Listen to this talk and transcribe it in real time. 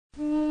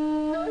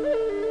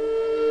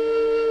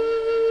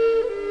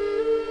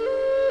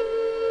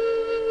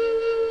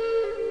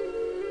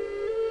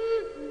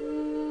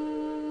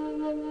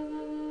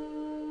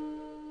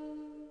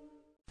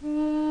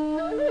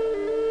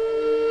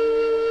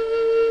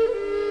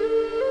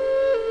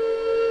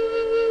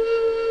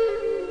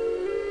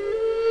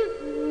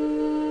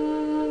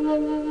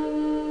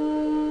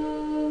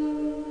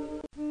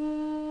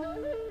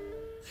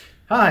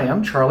Hi,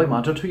 I'm Charlie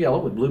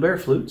Mato-Toyela with Blue Bear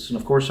Flutes, and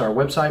of course our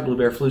website,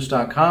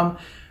 bluebearflutes.com.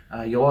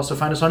 You'll also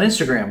find us on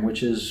Instagram,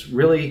 which is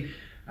really,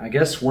 I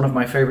guess, one of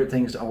my favorite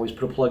things to always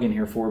put a plug in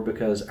here for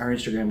because our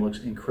Instagram looks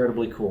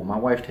incredibly cool. My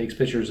wife takes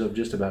pictures of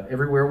just about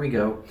everywhere we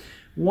go.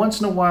 Once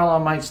in a while I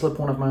might slip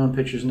one of my own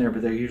pictures in there,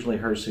 but they're usually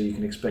hers, so you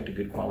can expect a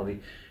good quality.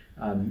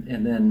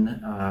 And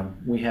then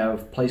we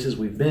have places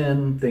we've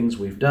been, things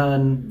we've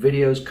done,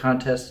 videos,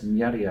 contests, and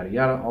yada, yada,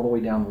 yada, all the way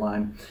down the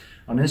line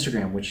on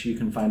Instagram, which you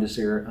can find us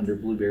there under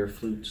Blue Bear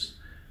Flutes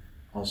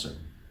also.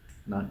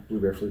 Not Blue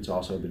Bear Flutes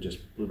also, but just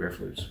Blue Bear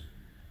Flutes.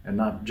 And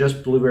not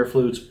just Blue Bear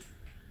Flutes,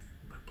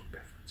 but Blue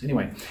Bear Flutes.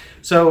 Anyway,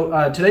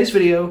 so today's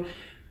video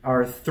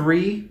are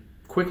 3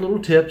 quick little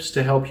tips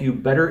to help you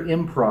better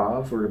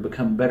improv, or to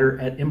become better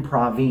at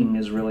improving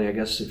is really, I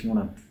guess, if you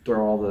want to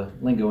throw all the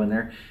lingo in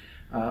there,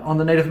 on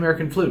the Native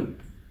American flute.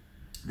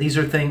 These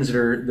are things that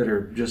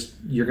are just,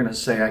 you're going to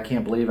say, I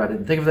can't believe I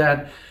didn't think of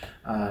that.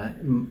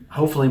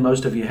 Hopefully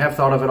most of you have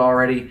thought of it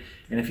already,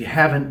 and if you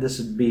haven't, this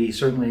would be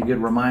certainly a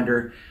good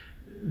reminder.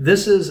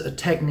 This is a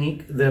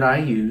technique that I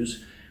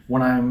use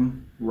when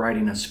I'm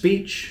writing a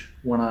speech,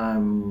 when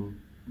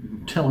I'm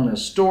telling a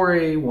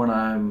story, when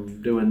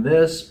I'm doing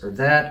this or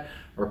that,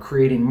 or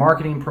creating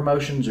marketing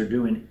promotions, or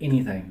doing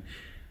anything.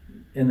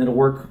 And it'll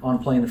work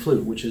on playing the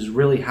flute, which is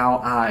really how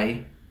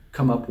I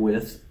come up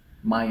with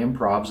my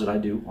improvs that I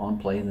do on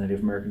playing the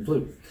Native American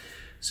flute.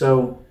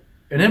 So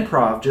an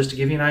improv, just to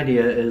give you an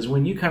idea, is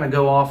when you kind of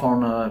go off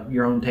on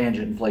your own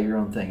tangent and play your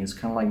own thing. It's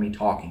kind of like me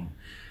talking.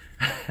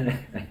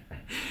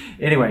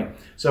 Anyway,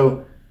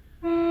 so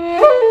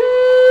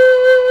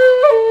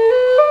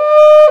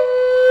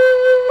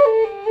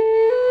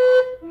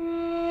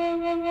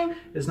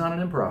it's not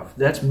an improv.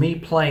 That's me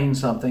playing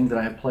something that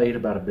I have played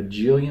about a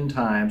bajillion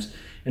times.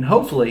 And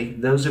hopefully,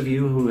 those of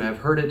you who have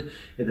heard it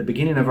at the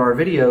beginning of our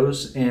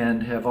videos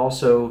and have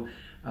also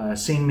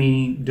seen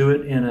me do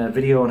it in a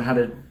video on how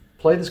to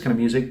play this kind of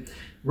music,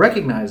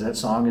 recognize that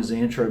song as the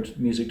intro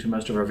music to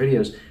most of our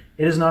videos.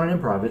 It is not an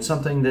improv. It's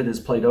something that is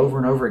played over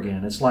and over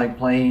again. It's like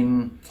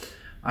playing,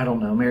 I don't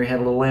know, Mary Had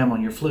a Little Lamb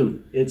on your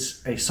flute.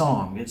 It's a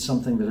song. It's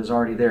something that is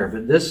already there.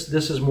 But this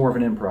is more of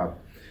an improv.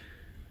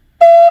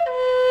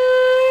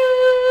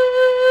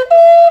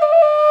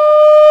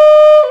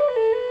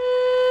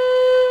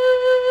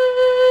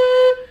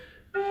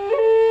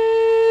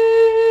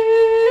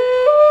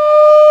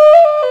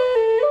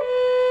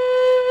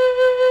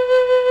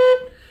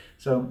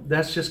 So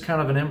that's just kind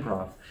of an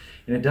improv.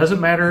 And it doesn't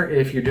matter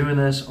if you're doing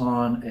this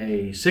on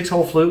a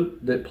 6-hole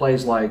flute that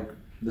plays like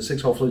the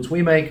 6-hole flutes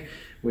we make,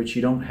 which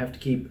you don't have to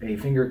keep a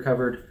finger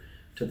covered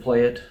to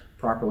play it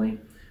properly.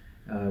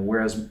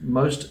 Whereas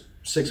most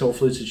 6-hole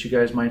flutes that you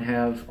guys might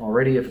have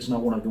already, if it's not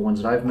one of the ones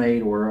that I've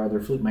made or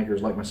other flute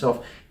makers like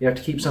myself, you have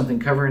to keep something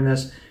covering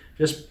this.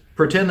 Just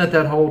pretend that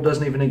that hole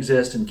doesn't even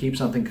exist and keep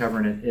something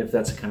covering it if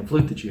that's the kind of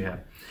flute that you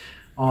have.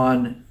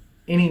 On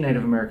any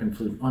Native American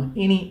flute, on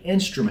any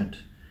instrument,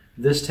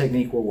 this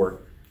technique will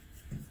work.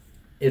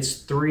 It's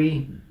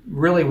 3,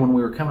 really when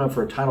we were coming up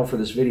for a title for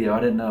this video, I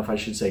didn't know if I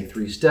should say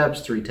 3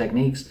 steps, 3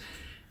 techniques.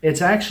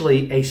 It's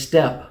actually a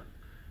step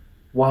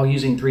while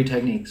using 3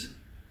 techniques.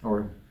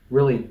 Or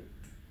really,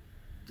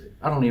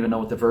 I don't even know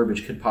what the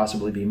verbiage could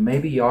possibly be.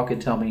 Maybe y'all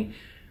could tell me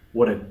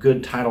what a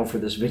good title for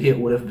this video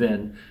would have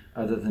been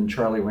other than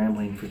Charlie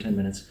rambling for 10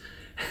 minutes.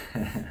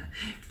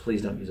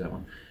 Please don't use that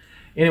one.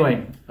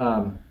 Anyway,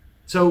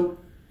 so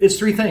it's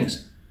 3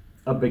 things.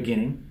 A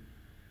beginning,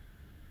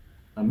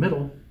 a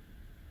middle,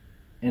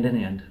 and an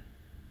end.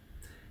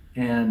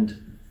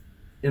 And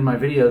in my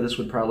video, this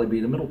would probably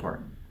be the middle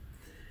part.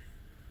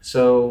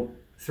 So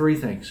 3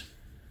 things.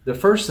 The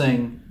first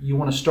thing, you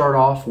want to start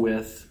off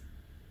with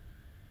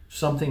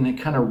something that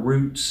kind of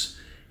roots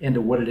into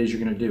what it is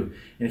you're going to do.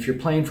 And if you're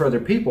playing for other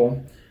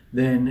people,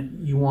 then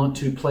you want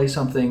to play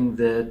something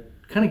that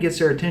kind of gets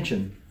their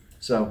attention.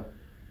 So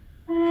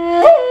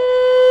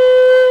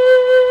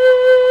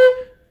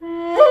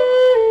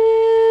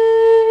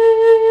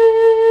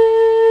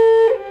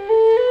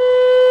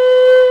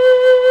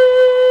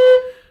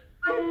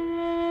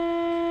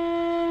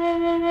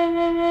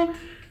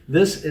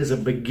this is a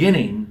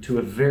beginning to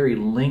a very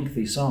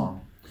lengthy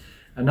song.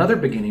 Another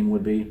beginning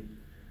would be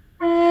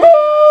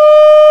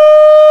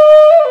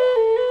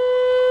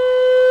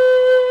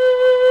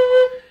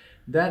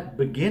that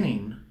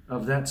beginning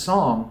of that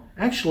song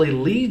actually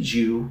leads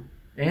you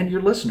and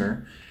your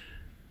listener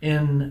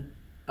in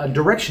a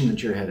direction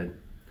that you're headed.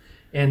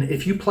 And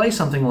if you play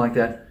something like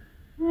that,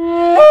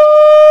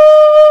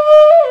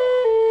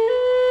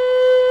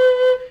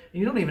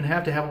 you don't even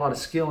have to have a lot of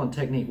skill and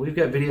technique. We've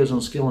got videos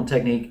on skill and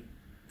technique.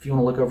 If you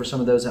want to look over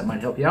some of those, that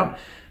might help you out.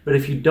 But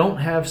if you don't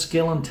have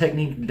skill and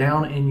technique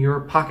down in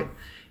your pocket,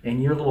 in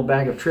your little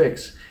bag of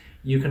tricks,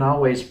 you can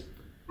always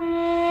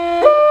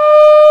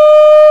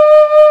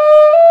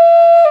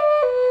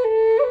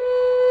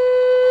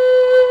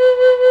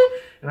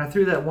and I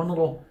threw that one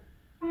little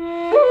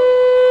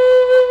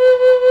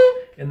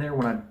in there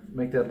when I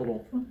make that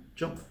little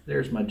jump.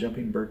 There's my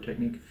jumping bird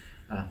technique.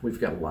 We've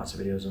got lots of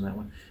videos on that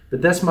one.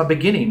 But that's my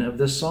beginning of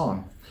this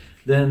song.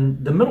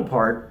 Then the middle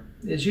part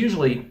is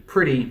usually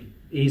pretty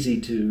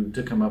easy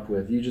to come up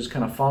with. You just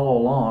kind of follow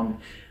along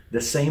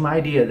the same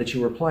idea that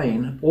you were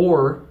playing,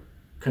 or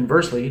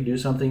conversely, do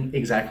something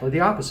exactly the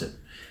opposite.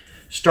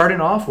 Starting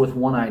off with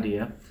one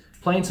idea,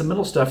 playing some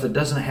middle stuff that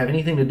doesn't have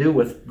anything to do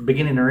with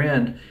beginning or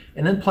end,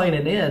 and then playing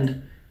an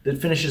end that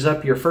finishes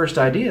up your first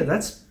idea,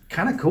 that's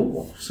kind of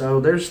cool. So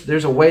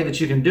there's a way that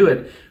you can do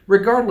it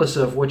regardless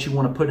of what you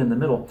want to put in the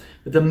middle.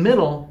 But the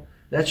middle,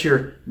 that's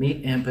your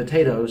meat and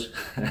potatoes.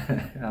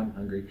 I'm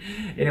hungry.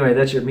 Anyway,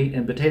 that's your meat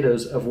and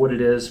potatoes of what it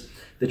is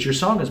that your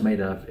song is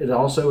made of. It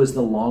also is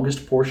the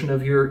longest portion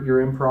of your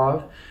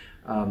improv.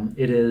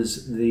 It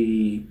is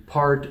the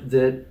part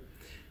that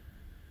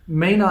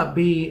may not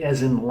be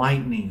as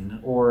enlightening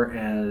or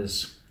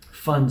as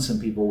fun, some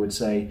people would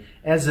say,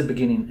 as the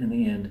beginning and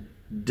the end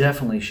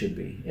definitely should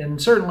be. And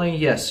certainly,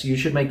 yes, you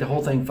should make the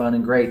whole thing fun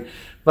and great,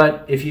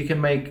 but if you can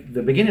make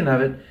the beginning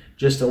of it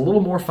just a little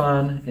more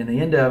fun and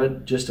the end of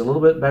it just a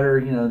little bit better,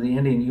 you know, the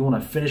ending, you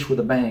want to finish with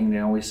a bang. They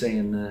always say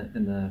in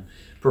the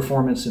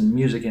performance and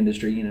music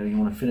industry, you know, you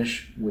want to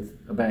finish with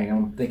a bang.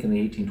 I'm thinking the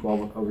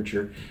 1812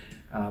 overture.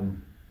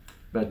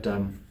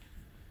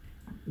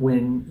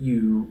 When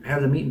you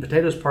have the meat and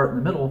potatoes part in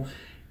the middle,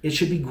 it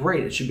should be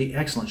great. It should be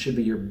excellent. It should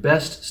be your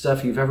best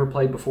stuff you've ever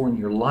played before in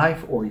your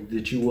life, or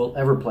that you will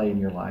ever play in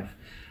your life.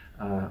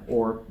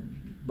 Or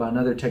by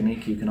another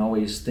technique, you can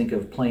always think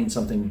of playing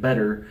something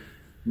better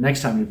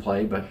next time you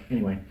play. But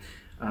anyway,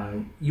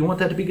 you want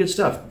that to be good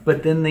stuff.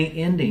 But then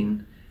the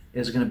ending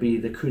is going to be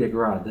the coup de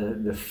grace,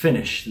 the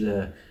finish,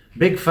 the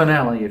big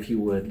finale, if you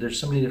would. There's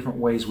so many different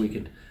ways we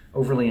could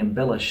overly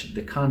embellish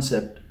the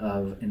concept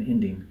of an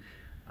ending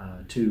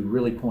to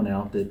really point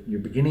out that your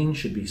beginning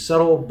should be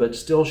subtle, but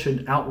still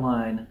should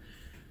outline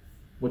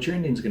what your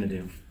ending is going to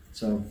do.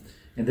 So,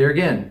 and there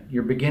again,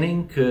 your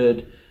beginning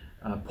could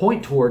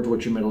point towards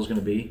what your middle is going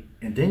to be,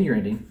 and then your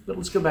ending. But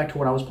let's go back to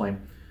what I was playing.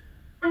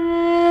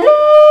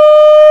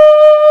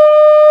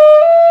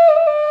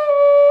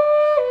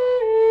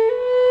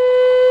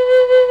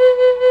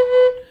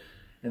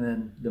 And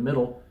then the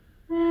middle.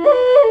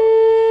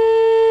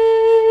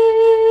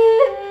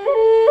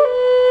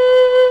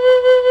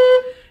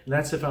 And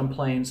that's if I'm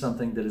playing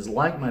something that is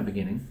like my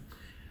beginning.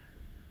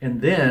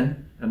 And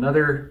then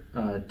another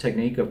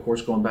technique, of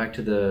course, going back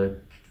to the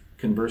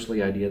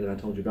conversely idea that I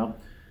told you about.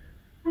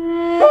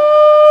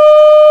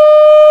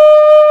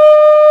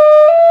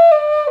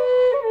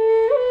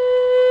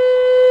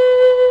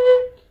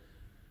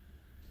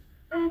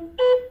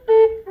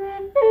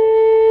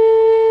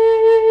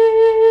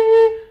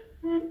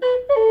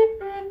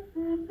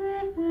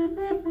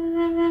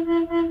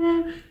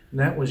 And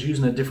that was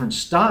using a different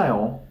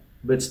style,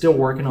 but still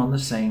working on the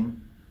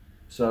same.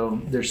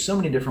 So there's so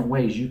many different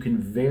ways you can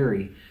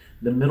vary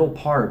the middle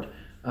part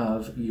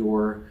of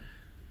your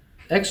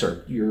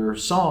excerpt, your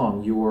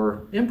song,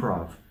 your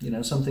improv, you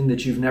know, something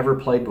that you've never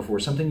played before,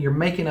 something you're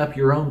making up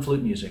your own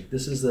flute music.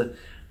 This is the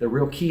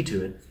real key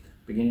to it.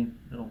 Beginning,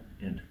 middle,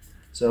 end.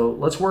 So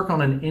let's work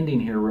on an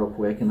ending here real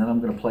quick, and then I'm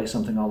going to play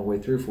something all the way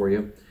through for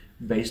you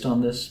based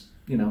on this,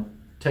 you know,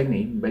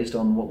 technique, based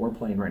on what we're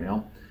playing right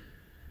now.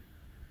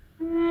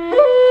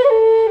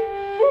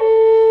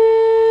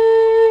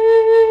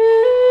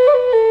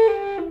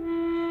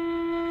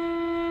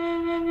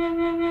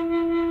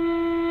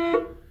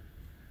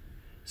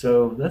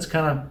 So that's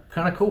kind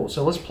of cool.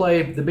 So let's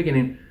play the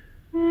beginning.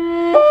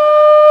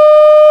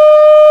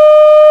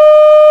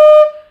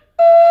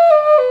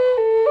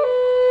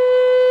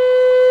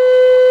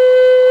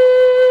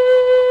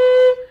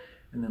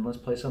 And then let's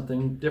play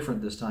something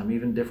different this time,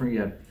 even different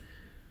yet.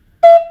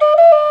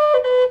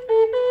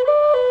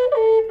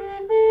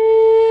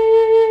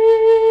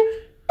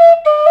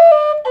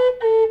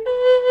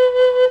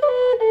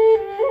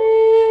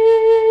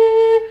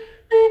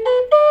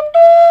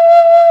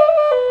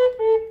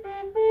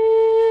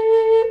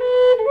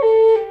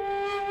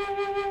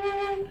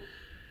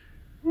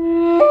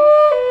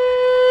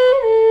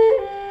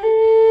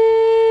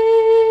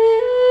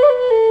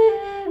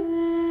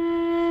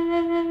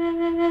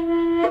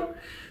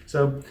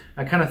 So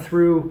I kind of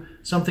threw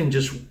something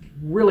just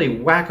really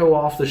wacko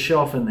off the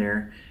shelf in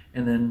there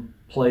and then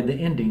played the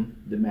ending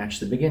that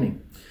matched the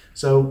beginning.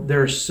 So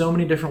there are so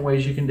many different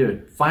ways you can do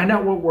it. Find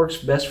out what works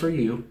best for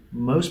you.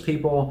 Most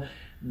people,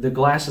 the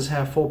glasses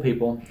half full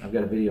people, I've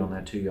got a video on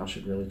that too. Y'all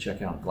should really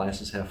check out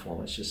Glasses Half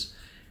Full. It's just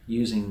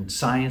using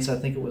science, I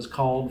think it was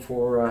called,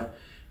 for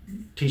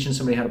teaching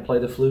somebody how to play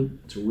the flute.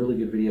 It's a really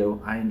good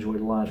video. I enjoyed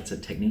it a lot. It's a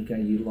technique I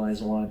utilize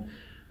a lot.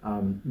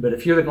 But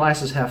if you're the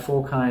glasses half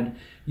full kind,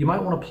 you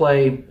might want to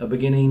play a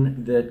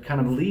beginning that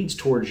kind of leads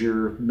towards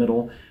your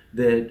middle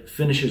that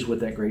finishes with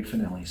that great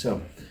finale.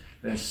 So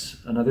that's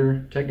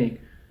another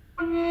technique.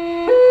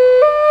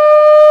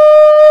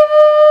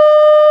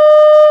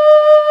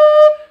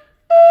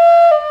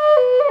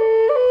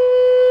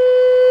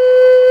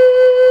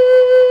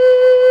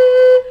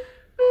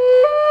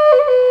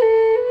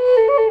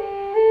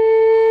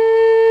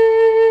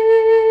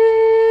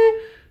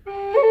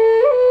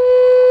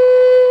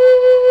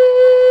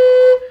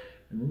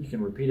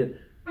 Repeat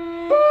it.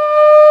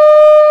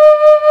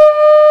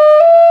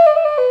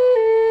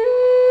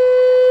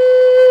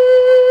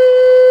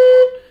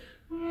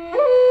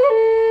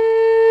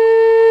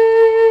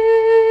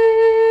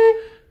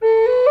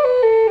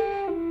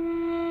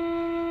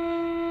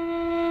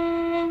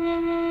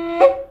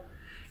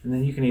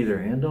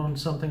 doing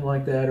something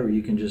like that, or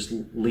you can just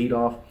lead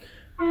off.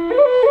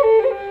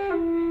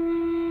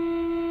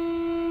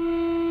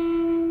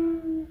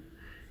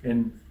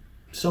 And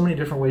so many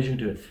different ways you can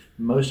do it.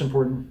 Most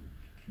important,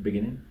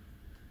 beginning,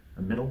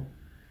 a middle,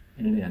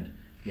 and an end.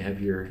 You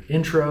have your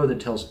intro that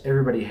tells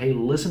everybody, hey,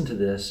 listen to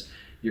this.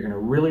 You're going to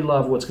really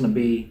love what's going to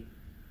be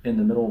in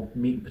the middle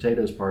meat and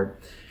potatoes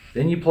part.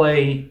 Then you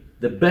play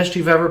the best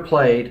you've ever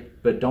played,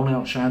 but don't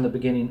outshine the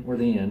beginning or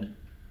the end,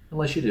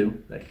 unless you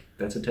do.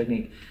 That's a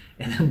technique.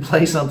 And then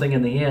play something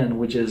in the end,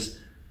 which is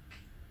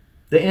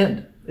the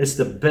end. It's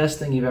the best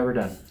thing you've ever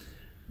done.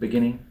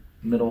 Beginning,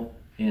 middle,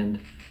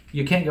 end.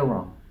 You can't go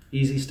wrong.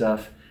 Easy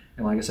stuff.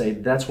 And like I say,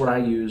 that's what I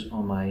use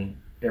on my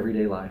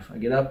everyday life. I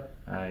get up,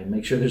 I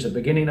make sure there's a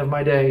beginning of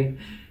my day.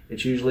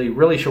 It's usually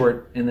really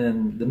short, and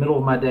then the middle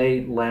of my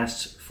day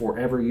lasts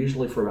forever,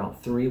 usually for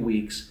about 3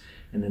 weeks.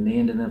 And then the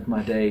end of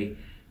my day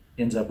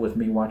ends up with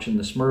me watching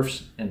the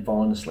Smurfs and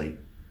falling asleep.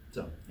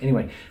 So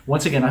anyway,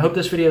 once again, I hope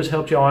this video has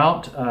helped y'all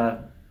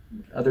out.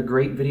 Other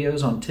great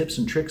videos on tips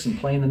and tricks in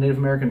playing the Native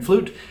American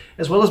flute,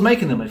 as well as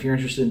making them if you're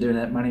interested in doing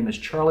that. My name is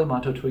Charlie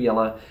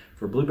Mato-Toyela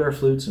for Blue Bear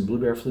Flutes and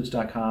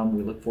BlueBearFlutes.com.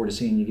 We look forward to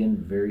seeing you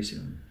again very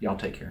soon. Y'all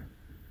take care.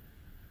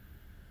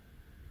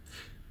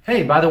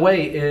 Hey, by the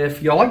way,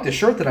 if y'all like the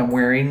shirt that I'm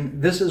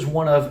wearing, this is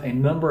one of a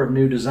number of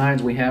new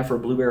designs we have for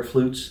Blue Bear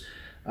Flutes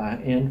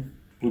and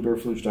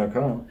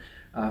BlueBearFlutes.com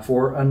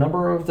for a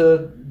number of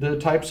the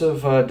types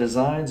of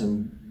designs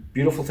and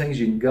beautiful things.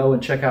 You can go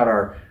and check out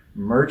our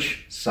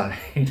merch site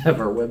of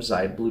our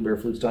website,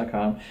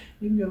 BlueBearFlutes.com.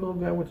 You can get a little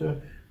guy with a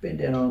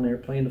bandana on there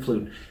playing the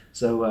flute.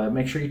 So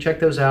make sure you check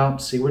those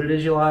out, see what it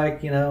is you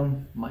like. You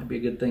know, might be a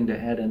good thing to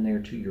add in there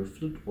to your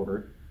flute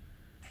order.